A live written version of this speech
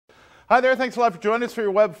Hi there, thanks a lot for joining us for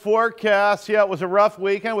your web forecast. Yeah, it was a rough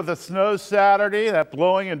weekend with the snow Saturday, that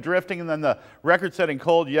blowing and drifting, and then the record-setting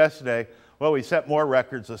cold yesterday. Well, we set more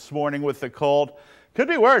records this morning with the cold. Could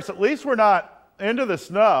be worse. At least we're not into the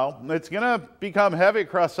snow. It's going to become heavy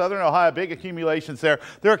across southern Ohio, big accumulations there.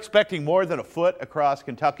 They're expecting more than a foot across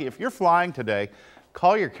Kentucky. If you're flying today,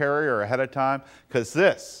 call your carrier ahead of time because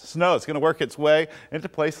this snow is going to work its way into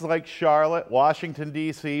places like Charlotte, Washington,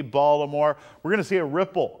 D.C., Baltimore. We're going to see a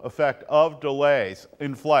ripple effect of delays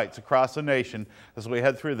in flights across the nation as we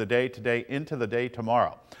head through the day today into the day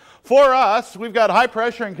tomorrow. For us, we've got high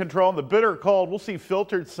pressure in control and the bitter cold. We'll see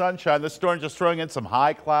filtered sunshine. This storm just throwing in some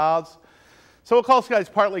high clouds. So we'll call skies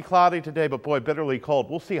partly cloudy today, but boy, bitterly cold.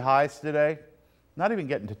 We'll see highs today. Not even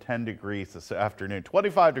getting to 10 degrees this afternoon,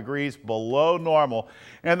 25 degrees below normal.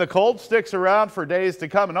 And the cold sticks around for days to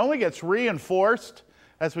come and only gets reinforced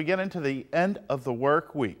as we get into the end of the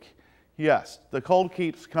work week. Yes, the cold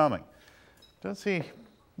keeps coming. Don't see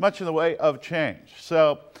much in the way of change.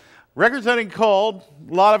 So record-setting cold,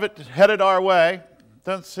 a lot of it headed our way.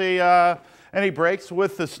 Don't see any breaks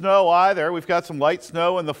with the snow either. We've got some light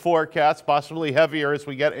snow in the forecast, possibly heavier as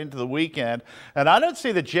we get into the weekend. And I don't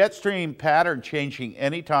see the jet stream pattern changing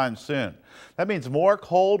anytime soon. That means more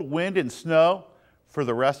cold wind and snow for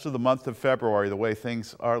the rest of the month of February, the way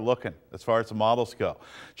things are looking as far as the models go.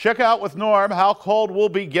 Check out with Norm how cold we'll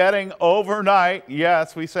be getting overnight.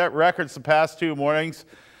 Yes, we set records the past 2 mornings.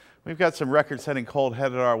 We've got some record-setting cold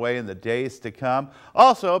headed our way in the days to come.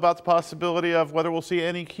 Also about the possibility of whether we'll see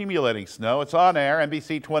any accumulating snow. It's on air,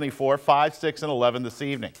 NBC 24, 5, 6, and 11 this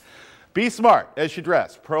evening. Be smart as you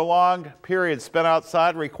dress. Prolonged periods spent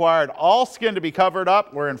outside required all skin to be covered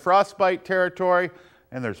up. We're in frostbite territory,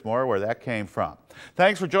 and there's more where that came from.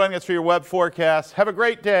 Thanks for joining us for your web forecast. Have a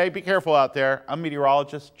great day. Be careful out there. I'm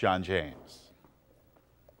meteorologist John James.